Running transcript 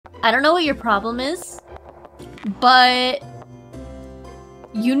I don't know what your problem is, but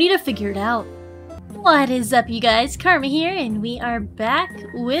you need to figure it out. What is up, you guys? Karma here, and we are back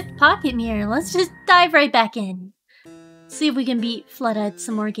with Pocket Mirror. Let's just dive right back in. See if we can beat Flutta at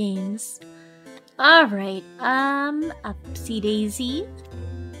some more games. Alright, upsy daisy.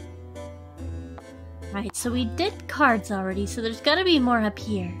 Alright, so we did cards already, so there's gotta be more up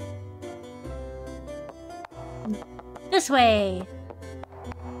here. This way!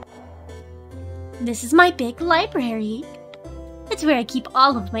 This is my big library. It's where I keep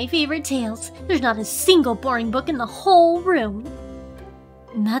all of my favorite tales. There's not a single boring book in the whole room.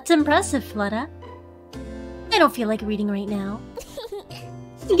 That's impressive, Flutta. I don't feel like reading right now.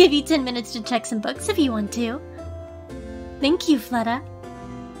 I'll give you 10 minutes to check some books if you want to. Thank you, Flutta.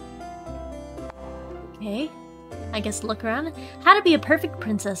 Okay, I guess look around. How to Be a Perfect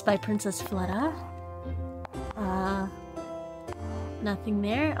Princess by Princess Flutta. Nothing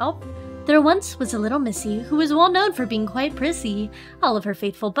there. Oh. There once was a little missy who was well known for being quite prissy. All of her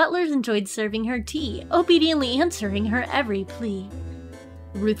faithful butlers enjoyed serving her tea, obediently answering her every plea.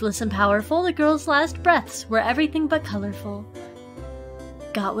 Ruthless and powerful, the girl's last breaths were everything but colorful.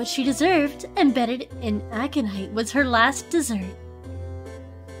 Got what she deserved, embedded in aconite was her last dessert.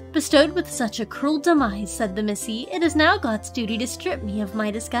 Bestowed with such a cruel demise, said the missy, it is now God's duty to strip me of my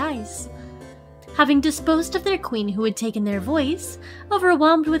disguise. Having disposed of their queen who had taken their voice,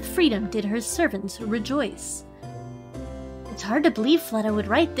 overwhelmed with freedom did her servants rejoice. It's hard to believe Flutta would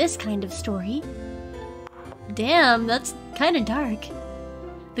write this kind of story. Damn, that's kinda dark.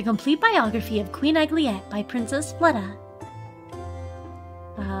 The complete biography of Queen Agliette by Princess Flutta.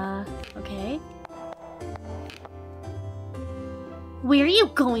 Okay. Where are you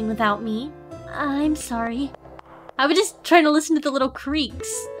going without me? I'm sorry. I was just trying to listen to the little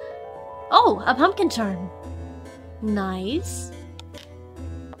creaks. Oh, a pumpkin charm. Nice.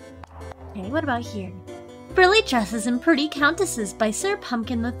 Okay, what about here? Frilly Dresses and Pretty Countesses by Sir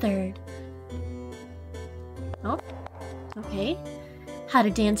Pumpkin III. Oh, okay. How to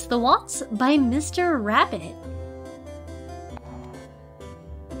Dance the Waltz by Mr. Rabbit.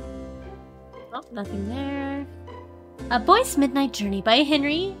 Oh, nothing there. A Boy's Midnight Journey by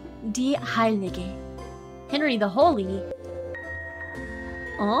Henry D. Heilige. Henry the Holy.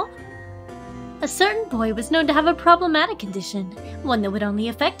 Oh? A certain boy was known to have a problematic condition, one that would only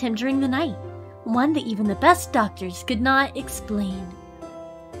affect him during the night, one that even the best doctors could not explain.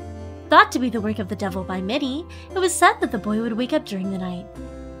 Thought to be the work of the devil by many, it was said that the boy would wake up during the night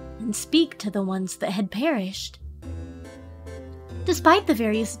and speak to the ones that had perished. Despite the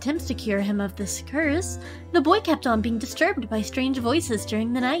various attempts to cure him of this curse, the boy kept on being disturbed by strange voices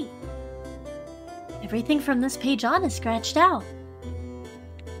during the night. Everything from this page on is scratched out.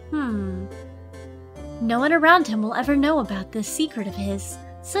 No one around him will ever know about this secret of his.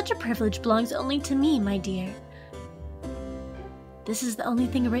 Such a privilege belongs only to me, my dear. This is the only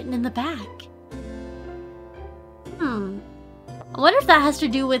thing written in the back. I wonder if that has to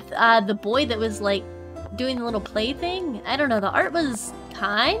do with the boy that was like doing the little play thing. I don't know, the art was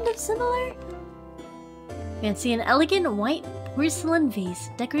kind of similar. Fancy an elegant white porcelain vase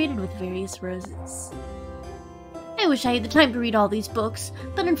decorated with various roses. I wish I had the time to read all these books,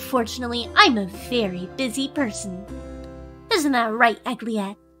 but unfortunately, I'm a very busy person. Isn't that right,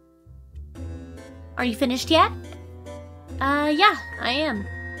 Agliette? Are you finished yet? Yeah, I am.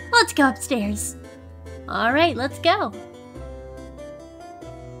 Let's go upstairs. Alright, let's go.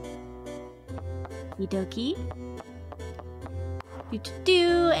 Okie dokie.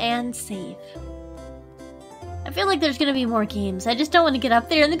 And save. I feel like there's gonna be more games. I just don't want to get up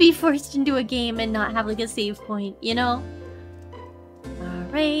there and then be forced into a game and not have like a save point, you know?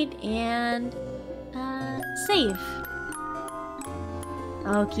 Alright, and save.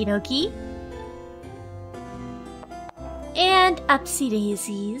 Okie dokie. And upsy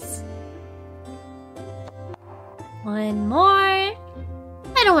daisies. One more.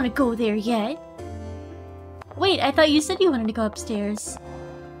 I don't want to go there yet. Wait, I thought you said you wanted to go upstairs.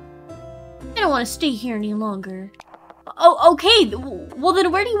 I don't want to stay here any longer. Oh, okay. Well,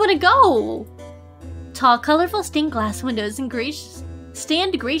 then where do you want to go? Tall, colorful stained glass windows and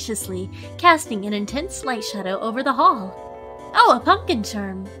stand graciously, casting an intense light shadow over the hall. Oh, a pumpkin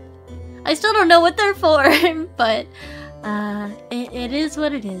charm. I still don't know what they're for, but it is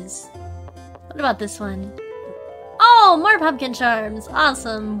what it is. What about this one? Oh, more pumpkin charms.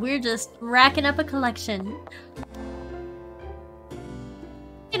 Awesome. We're just racking up a collection.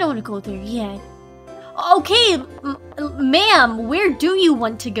 I don't want to go there yet. Okay, ma'am, where do you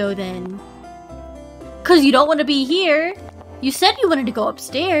want to go then? 'Cause you don't want to be here. You said you wanted to go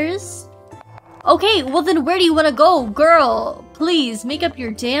upstairs. Okay, well then where do you want to go, girl? Please, make up your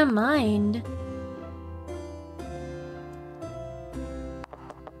damn mind.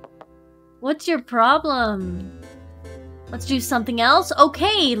 What's your problem? Let's do something else?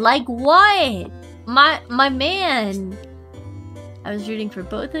 Okay, like what? My man. I was rooting for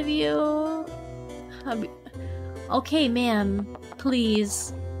both of you. Okay, ma'am.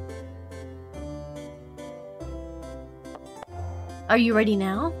 Please. Are you ready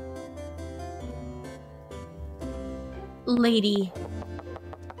now? Lady.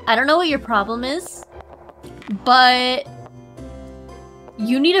 I don't know what your problem is, but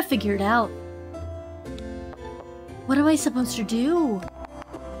you need to figure it out. What am I supposed to do?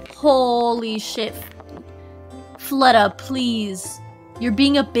 Holy shit. Fleta, please. You're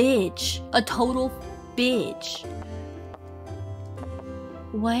being a bitch. A total bitch.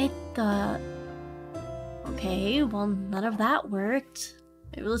 What the... Okay, well, none of that worked.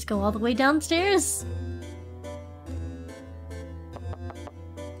 Maybe let's go all the way downstairs.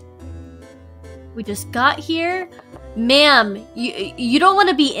 We just got here. Ma'am, you don't want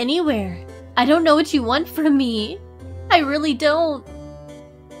to be anywhere. I don't know what you want from me. I really don't.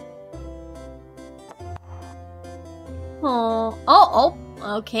 Oh,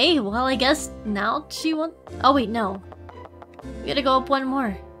 okay. Well, I guess now she wants... Oh, wait, no. We gotta go up one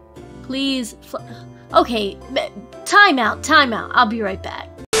more. Please. Okay, time out. I'll be right back.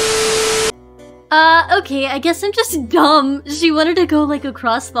 Okay, I guess I'm just dumb. She wanted to go, like,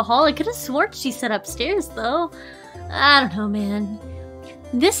 across the hall. I could have sworn she said upstairs, though. I don't know, man.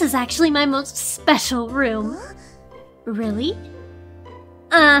 This is actually my most special room. Really?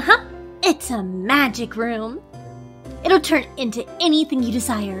 Uh-huh. It's a magic room. It'll turn into anything you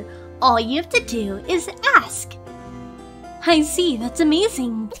desire. All you have to do is ask. I see, that's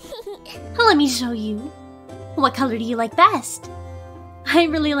amazing. Let me show you. What color do you like best? I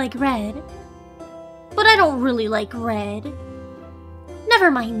really like red. But I don't really like red. Never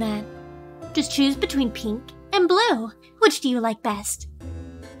mind that. Just choose between pink and blue. Which do you like best?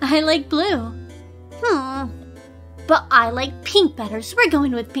 I like blue. But I like pink better, so we're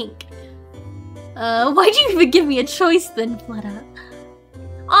going with pink. Why'd you even give me a choice then, Fleta?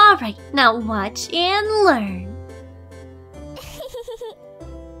 Alright, now watch and learn.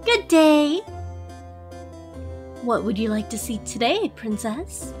 Good day. What would you like to see today,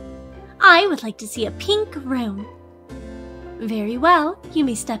 princess? I would like to see a pink room. Very well, you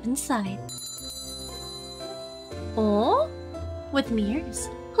may step inside. Oh? With mirrors.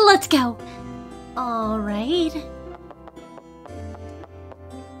 Let's go. Alright.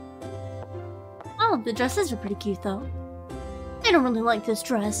 Oh, the dresses are pretty cute though. I don't really like this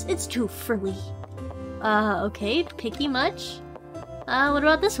dress. It's too frilly. Okay, picky much? What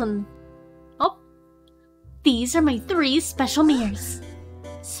about this one? Oh. These are my 3 special mirrors.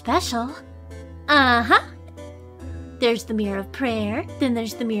 Special? Uh-huh. There's the mirror of prayer, then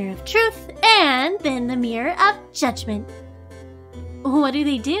there's the mirror of truth, and then the mirror of judgment. What do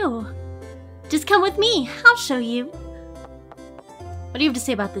they do? Just come with me, I'll show you. What do you have to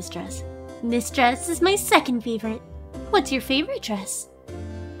say about this dress? This dress is my second favorite. What's your favorite dress?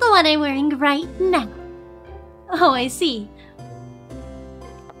 The one I'm wearing right now. Oh, I see.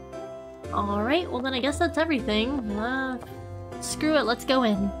 Alright, well then I guess that's everything. Screw it, let's go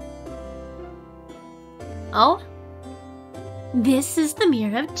in. Oh? This is the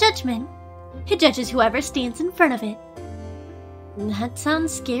mirror of judgment. It judges whoever stands in front of it. That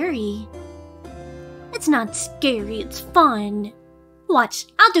sounds scary. It's not scary, it's fun. Watch,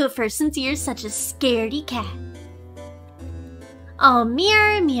 I'll do it first since you're such a scaredy cat. Oh,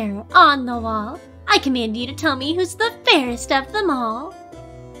 mirror, mirror on the wall, I command you to tell me who's the fairest of them all.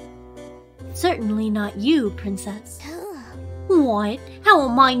 Certainly not you, princess. What? How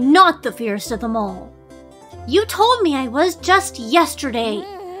am I not the fairest of them all? You told me I was just yesterday.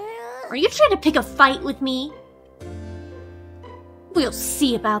 Are you trying to pick a fight with me? We'll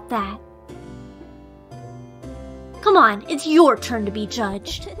see about that. Come on, it's your turn to be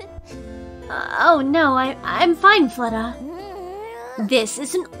judged. Oh no, I'm fine, Fleta. This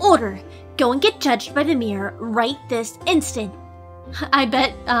is an order. Go and get judged by the mirror right this instant. I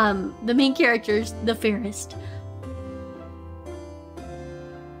bet the main character's the fairest.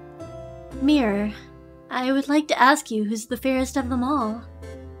 Mirror, I would like to ask you who's the fairest of them all.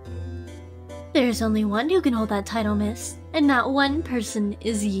 There's only one who can hold that title, miss, and not one person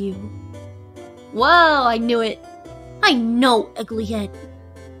is you. Whoa, I knew it. I know, Uglyhead.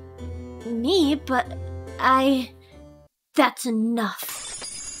 Me, but that's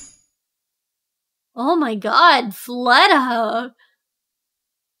enough. Oh my god, Fleta!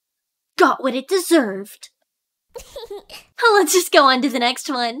 Got what it deserved. Let's just go on to the next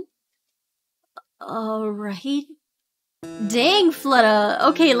one. Alright. Dang, Flutta.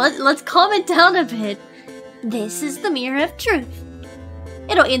 Okay, let's calm it down a bit. This is the Mirror of Truth.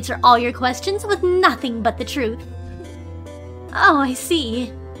 It'll answer all your questions with nothing but the truth. Oh, I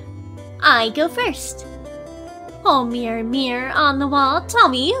see. I go first. Oh, mirror, mirror on the wall, tell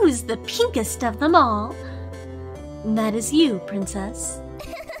me who's the pinkest of them all. That is you, princess.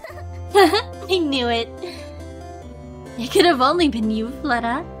 I knew it. It could have only been you,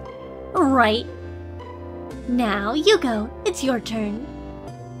 Fletta. Right. Now you go. It's your turn.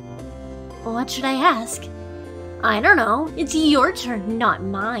 What should I ask? I don't know. It's your turn, not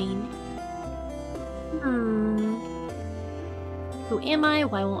mine. Who am I?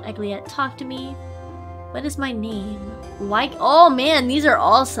 Why won't Egglyette talk to me? What is my name? Why? Oh man, these are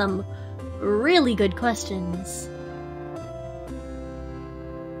all some really good questions.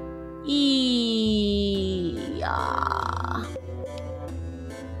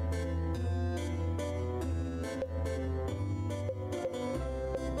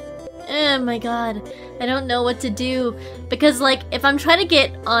 Oh my god, I don't know what to do. Because, like, if I'm trying to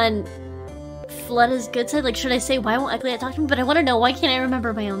get on Flutta's good side, like, should I say, why won't Egglyette talk to me? But I want to know, why can't I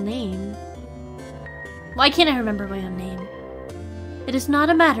remember my own name? Why can't I remember my own name? It is not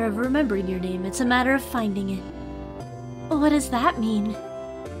a matter of remembering your name, it's a matter of finding it. What does that mean?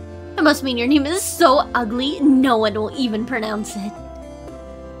 It must mean your name is so ugly, no one will even pronounce it.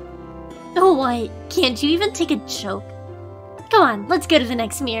 Oh, what? Can't you even take a joke? Come on, let's go to the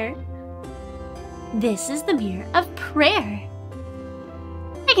next mirror. This is the Mirror of Prayer.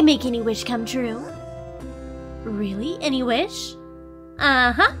 I can make any wish come true. Really? Any wish?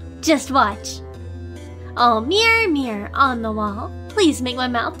 Uh-huh. Just watch. Oh, mirror, mirror on the wall, please make my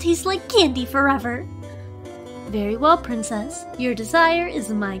mouth taste like candy forever. Very well, princess. Your desire is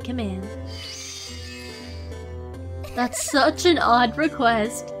my command. That's such an odd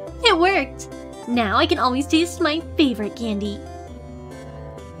request. It worked. Now I can always taste my favorite candy.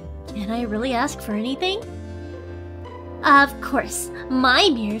 Can I really ask for anything? Of course, my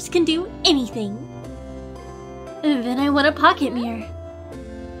mirrors can do anything. Then I want a pocket mirror.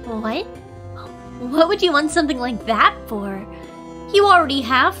 What? What would you want something like that for? You already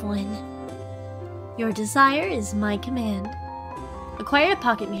have one. Your desire is my command. Acquire a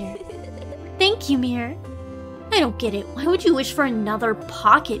pocket mirror. Thank you, mirror. I don't get it. Why would you wish for another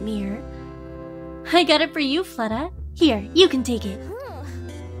pocket mirror? I got it for you, Fletta. Here, you can take it.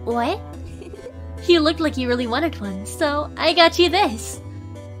 What? You looked like you really wanted one, so I got you this.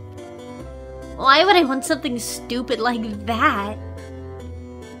 Why would I want something stupid like that?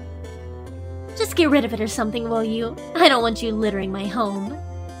 Just get rid of it or something, will you? I don't want you littering my home.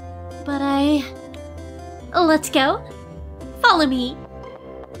 But let's go. Follow me.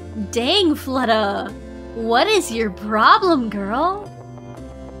 Dang, Flutta. What is your problem, girl?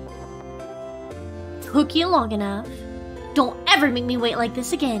 Took you long enough. Don't ever make me wait like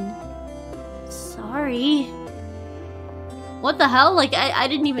this again. Sorry. What the hell? Like, I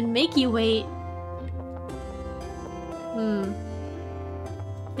didn't even make you wait.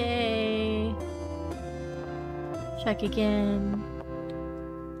 Okay. Check again.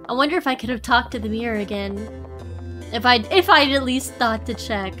 I wonder if I could have talked to the mirror again. If I'd at least thought to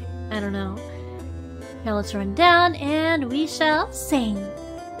check. I don't know. Now let's run down and we shall sing.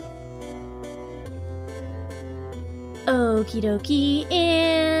 Okie dokie,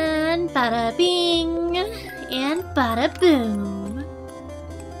 and bada bing, and bada boom.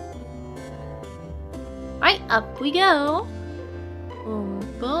 Right, up we go. Boom,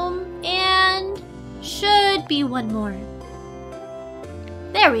 boom, and should be one more.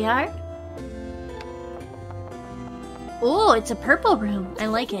 There we are. Oh, it's a purple room. I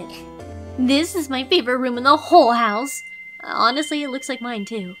like it. This is my favorite room in the whole house. Honestly, it looks like mine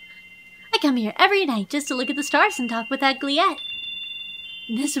too. I come here every night just to look at the stars and talk with Egglyette.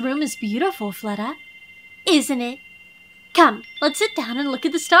 This room is beautiful, Fletta. Isn't it? Come, let's sit down and look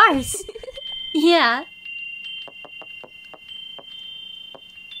at the stars. Yeah.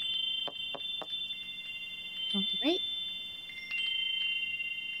 Alright.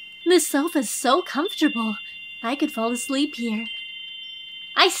 This sofa's so comfortable. I could fall asleep here.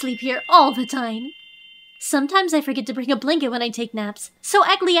 I sleep here all the time. Sometimes I forget to bring a blanket when I take naps, so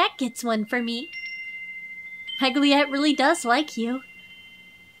Egglyette gets one for me. Egglyette really does like you.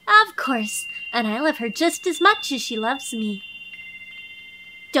 Of course, and I love her just as much as she loves me.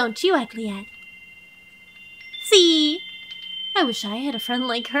 Don't you, Egglyette? See? I wish I had a friend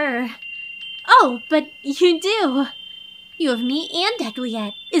like her. Oh, but you do. You have me and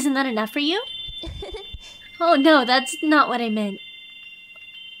Egglyette. Isn't that enough for you? Oh no, that's not what I meant.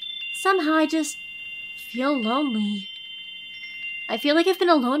 Somehow I just feel lonely. I feel like I've been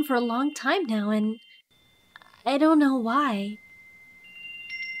alone for a long time now, and I don't know why.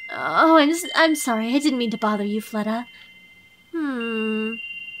 Oh, I'm sorry. I didn't mean to bother you, Fleta.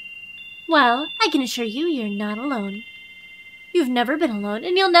 Well, I can assure you you're not alone. You've never been alone,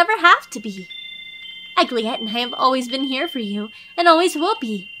 and you'll never have to be. Agliette and I have always been here for you, and always will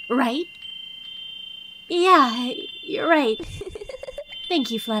be, right? Yeah, you're right.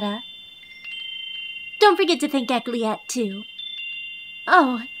 Thank you, Fleta. Don't forget to thank Agliette, too.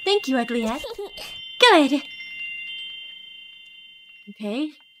 Oh, thank you, Agliette. Good! Okay,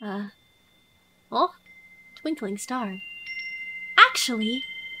 oh, twinkling star. Actually,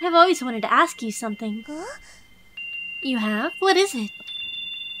 I've always wanted to ask you something. Huh? You have? What is it?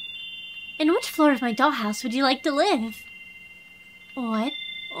 In which floor of my dollhouse would you like to live? What?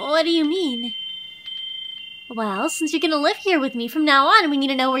 What do you mean? Well, since you're gonna live here with me from now on, we need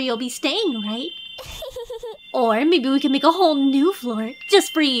to know where you'll be staying, right? Or maybe we can make a whole new floor,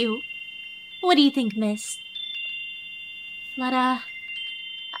 just for you. What do you think, miss? Fleta,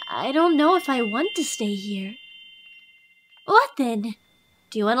 I don't know if I want to stay here. What then?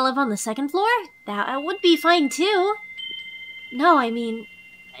 Do you want to live on the second floor? That would be fine too. No, I mean,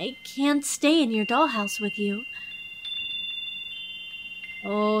 I can't stay in your dollhouse with you.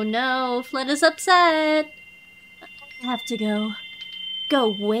 Oh no, Fleta's upset. I have to go.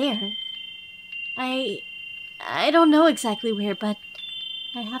 Go where? I don't know exactly where, but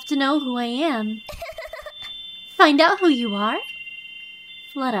I have to know who I am. Find out who you are?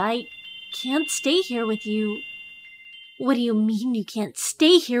 Fleta, I can't stay here with you. What do you mean you can't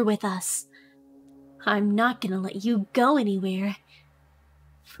stay here with us? I'm not gonna let you go anywhere.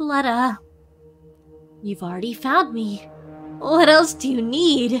 Fleta, you've already found me. What else do you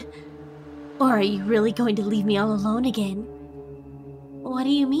need? Or are you really going to leave me all alone again? What do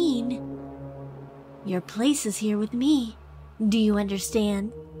you mean? Your place is here with me. Do you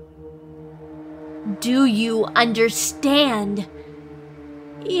understand? Do you understand?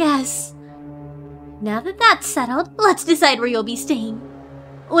 Yes. Now that that's settled, let's decide where you'll be staying.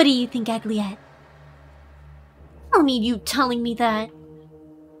 What do you think, Agliette? I don't need you telling me that.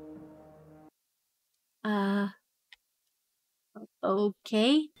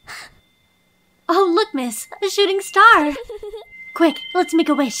 Okay. Oh, look, miss. A shooting star. Quick, let's make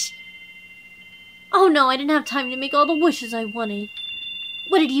a wish. Oh no, I didn't have time to make all the wishes I wanted.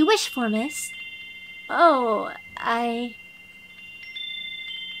 What did you wish for, miss? Oh,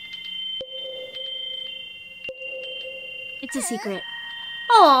 It's a secret.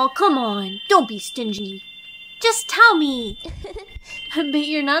 Oh, come on. Don't be stingy. Just tell me. But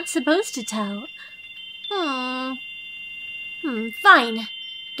you're not supposed to tell. Fine.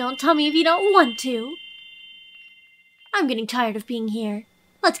 Don't tell me if you don't want to. I'm getting tired of being here.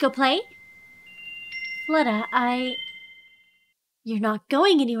 Let's go play? Fleta, You're not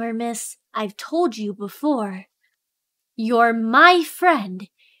going anywhere, miss. I've told you before. You're my friend.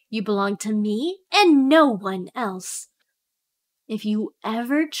 You belong to me and no one else. If you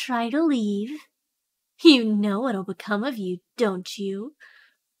ever try to leave, you know what'll become of you, don't you?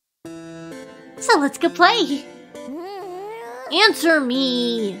 So let's go play. Answer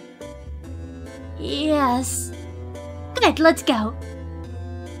me. Yes. Good, let's go.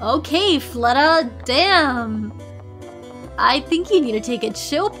 Okay, Fleta, damn. I think you need to take a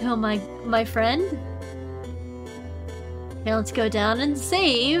chill pill, my friend. Okay, let's go down and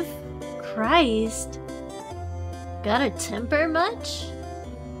save. Christ. Got a temper much?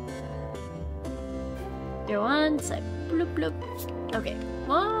 Here, one sec. Bloop, bloop. Okay,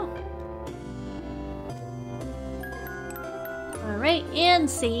 well. Alright, and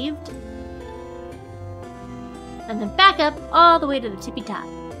saved. And then back up all the way to the tippy top.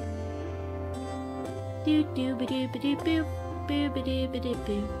 Doo doo ba doo ba doo boo. Boo ba doo ba doo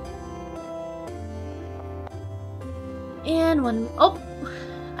boo. And one. Oh!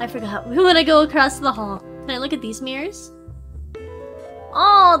 I forgot. We want to go across the hall. Can I look at these mirrors?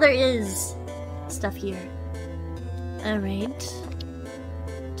 Oh, there is stuff here. Alright.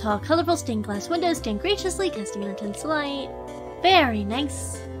 Tall, colorful stained glass windows stand graciously, casting an intense light. Very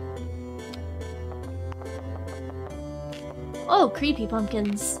nice. Oh, creepy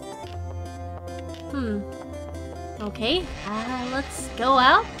pumpkins. Okay, let's go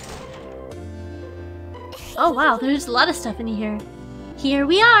out. Oh wow, there's a lot of stuff in here. Here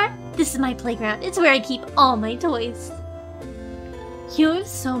we are! This is my playground. It's where I keep all my toys. You have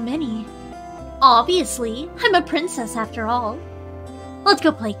so many. Obviously, I'm a princess after all. Let's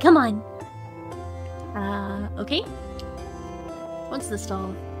go play, come on. Okay. What's this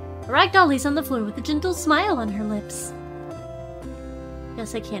doll? A ragdoll lays on the floor with a gentle smile on her lips.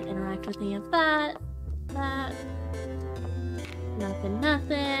 Guess I can't interact with any of that. That. Nothing,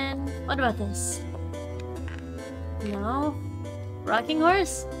 nothing. What about this? No. Rocking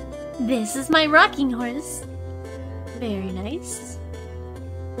horse? This is my rocking horse. Very nice.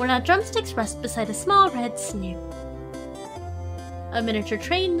 Worn out drumsticks rest beside a small red snare. A miniature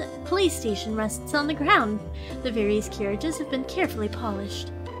train police station rests on the ground. The various carriages have been carefully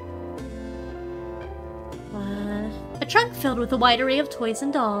polished. A trunk filled with a wide array of toys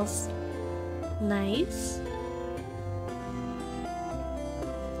and dolls. Nice.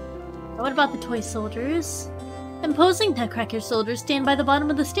 What about the toy soldiers? Imposing Nutcracker soldiers stand by the bottom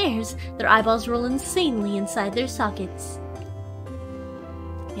of the stairs. Their eyeballs roll insanely inside their sockets.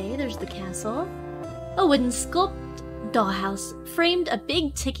 Okay, there's the castle. A wooden sculpted dollhouse framed a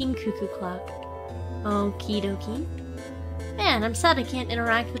big ticking cuckoo clock. Okie dokie. Man, I'm sad I can't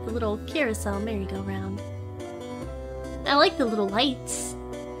interact with the little carousel merry-go-round. I like the little lights.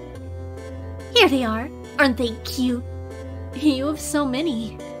 Here they are. Aren't they cute? You have so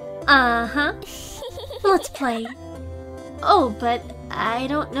many. Uh-huh. Let's play. Oh, but I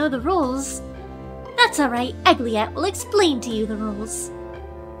don't know the rules. That's alright. Agliette will explain to you the rules.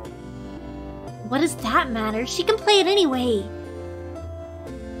 What does that matter? She can play it anyway.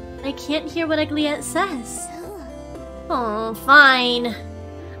 I can't hear what Agliette says. Oh, fine.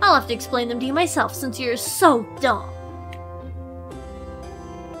 I'll have to explain them to you myself since you're so dumb.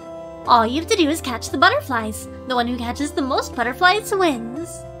 All you have to do is catch the butterflies. The one who catches the most butterflies wins.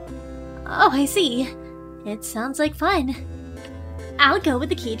 Oh, I see. It sounds like fun. I'll go with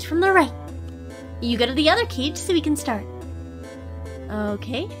the cage from the right. You go to the other cage so we can start.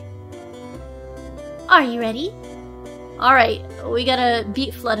 Okay. Are you ready? Alright, we gotta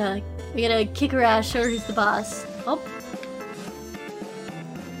beat Flutta. We gotta kick her ass, show her who's the boss. Oh.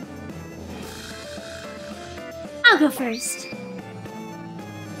 I'll go first.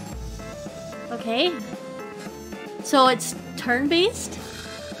 Okay. So it's turn-based?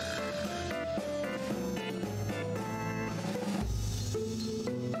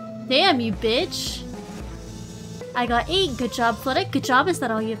 Damn, you bitch. I got 8. Good job, Flutta. Good job. Is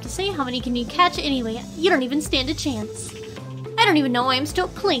that all you have to say? How many can you catch anyway? You don't even stand a chance. I don't even know why I'm still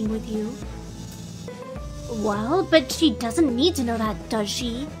playing with you. Well, but she doesn't need to know that, does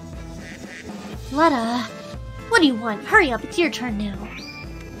she? Flutta, what do you want? Hurry up, it's your turn now.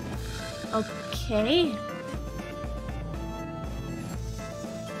 Okay.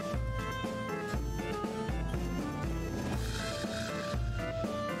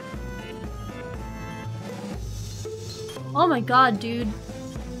 Oh my god, dude.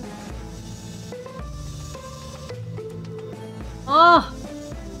 Oh!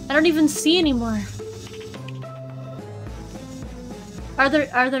 I don't even see anymore.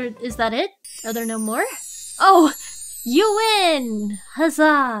 Is that it? Are there no more? Oh! You win!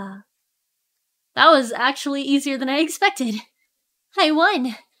 Huzzah! That was actually easier than I expected. I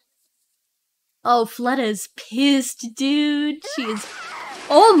won! Oh, Flutta's pissed, dude. She is...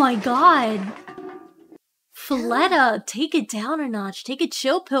 Oh my god! Fletta, take it down a notch. Take a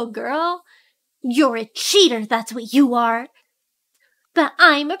chill pill, girl. You're a cheater, that's what you are. But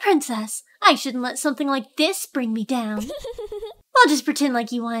I'm a princess. I shouldn't let something like this bring me down. I'll just pretend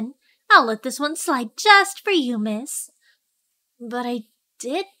like you won. I'll let this one slide just for you, miss. But I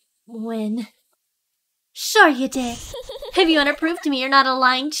did win. Sure you did. If you want to prove to me you're not a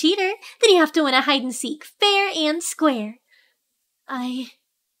lying cheater, then you have to win a hide-and-seek, fair and square.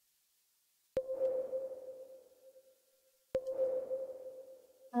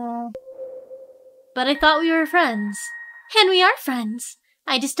 But I thought we were friends. And we are friends.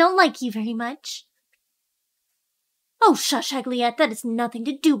 I just don't like you very much. Oh, shush, Agliette, that has nothing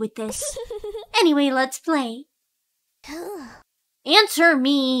to do with this. Anyway, let's play. Answer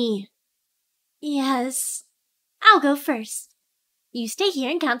me! Yes. I'll go first. You stay here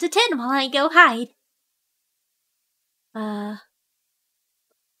and count to 10 while I go hide.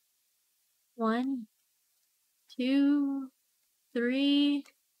 1, 2, 3,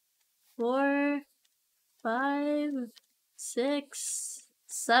 4, 5, 6,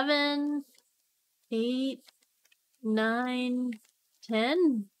 7, 8, 9,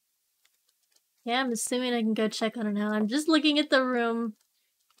 10. Yeah, I'm assuming I can go check on her now. I'm just looking at the room.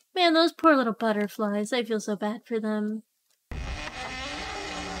 Man, those poor little butterflies. I feel so bad for them.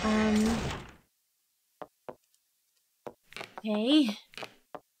 Okay.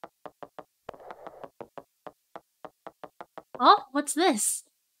 Oh, what's this?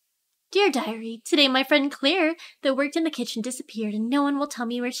 Dear Diary, today my friend Claire that worked in the kitchen disappeared and no one will tell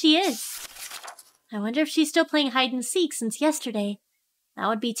me where she is. I wonder if she's still playing hide-and-seek since yesterday. That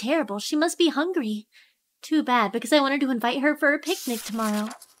would be terrible. She must be hungry. Too bad, because I wanted to invite her for a picnic tomorrow.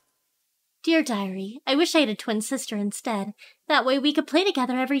 Dear Diary, I wish I had a twin sister instead. That way we could play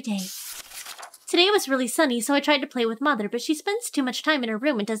together every day. Today was really sunny, so I tried to play with Mother, but she spends too much time in her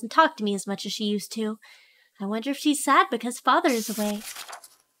room and doesn't talk to me as much as she used to. I wonder if she's sad because Father is away.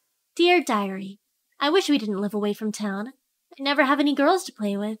 Dear Diary, I wish we didn't live away from town. I never have any girls to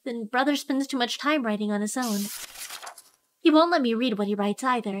play with, and Brother spends too much time writing on his own. He won't let me read what he writes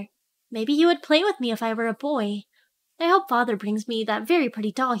either. Maybe he would play with me if I were a boy. I hope Father brings me that very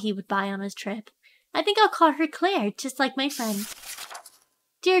pretty doll he would buy on his trip. I think I'll call her Claire, just like my friend.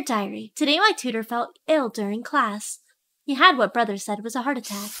 Dear Diary, today my tutor felt ill during class. He had what Brother said was a heart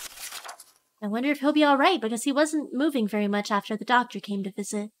attack. I wonder if he'll be alright because he wasn't moving very much after the doctor came to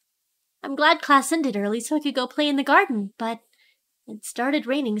visit. I'm glad class ended early so I could go play in the garden, but it started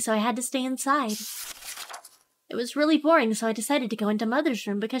raining so I had to stay inside. It was really boring so I decided to go into Mother's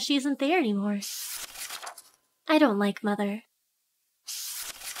room because she isn't there anymore. I don't like Mother.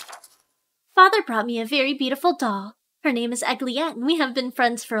 Father brought me a very beautiful doll. Her name is Egliette, and we have been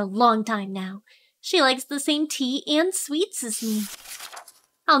friends for a long time now. She likes the same tea and sweets as me.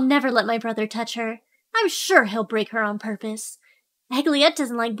 I'll never let my brother touch her. I'm sure he'll break her on purpose. Egliette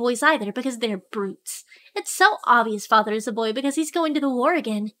doesn't like boys either because they're brutes. It's so obvious Father is a boy because he's going to the war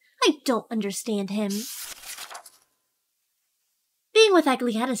again. I don't understand him. Being with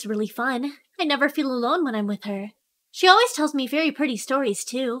Egliette is really fun. I never feel alone when I'm with her. She always tells me very pretty stories,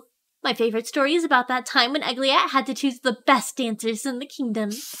 too. My favorite story is about that time when Egliette had to choose the best dancers in the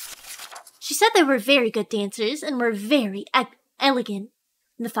kingdom. She said they were very good dancers and were very elegant.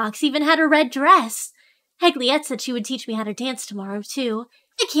 And the fox even had a red dress. Egliette said she would teach me how to dance tomorrow, too.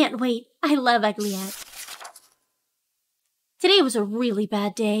 I can't wait. I love Egliette. Today was a really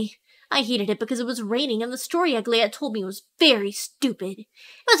bad day. I hated it because it was raining and the story Egliette told me was very stupid.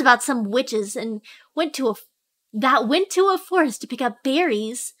 It was about some witches and went to a forest to pick up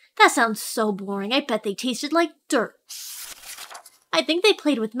berries. That sounds so boring. I bet they tasted like dirt. I think they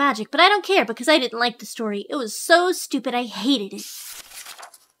played with magic, but I don't care because I didn't like the story. It was so stupid I hated it.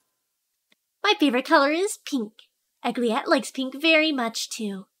 My favorite color is pink. Egliette likes pink very much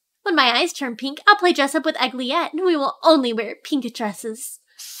too. When my eyes turn pink, I'll play dress up with Egliette and we will only wear pink dresses.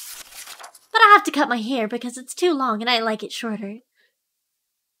 But I have to cut my hair because it's too long and I like it shorter.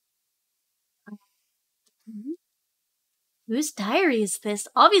 Whose diary is this?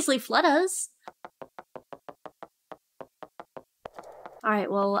 Obviously Flutta's. Alright,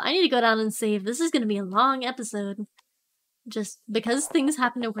 well, I need to go down and save. This is going to be a long episode. Just because things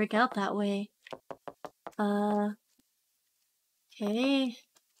happen to work out that way. Okay.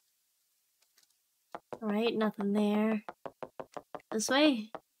 Alright, nothing there. This way?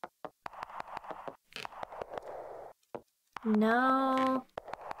 No.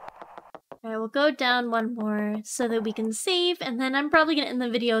 Alright, we'll go down one more so that we can save, and then I'm probably gonna end the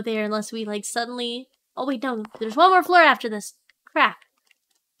video there unless we, like, suddenly... Oh, wait, no. There's one more floor after this. Crap.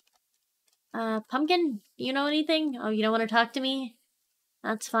 Pumpkin? Do you know anything? Oh, you don't want to talk to me?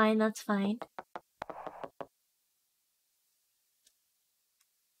 That's fine, that's fine.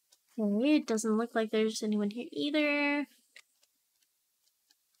 Okay, it doesn't look like there's anyone here either.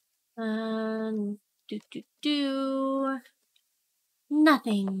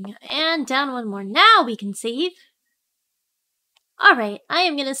 Nothing. And down one more. Now we can save. Alright, I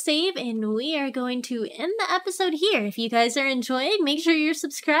am going to save and we are going to end the episode here. If you guys are enjoying, make sure you're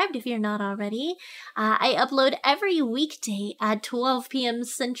subscribed if you're not already. I upload every weekday at 12 p.m.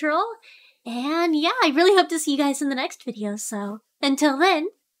 Central. And yeah, I really hope to see you guys in the next video. So until then,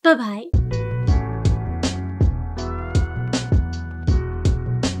 bye-bye.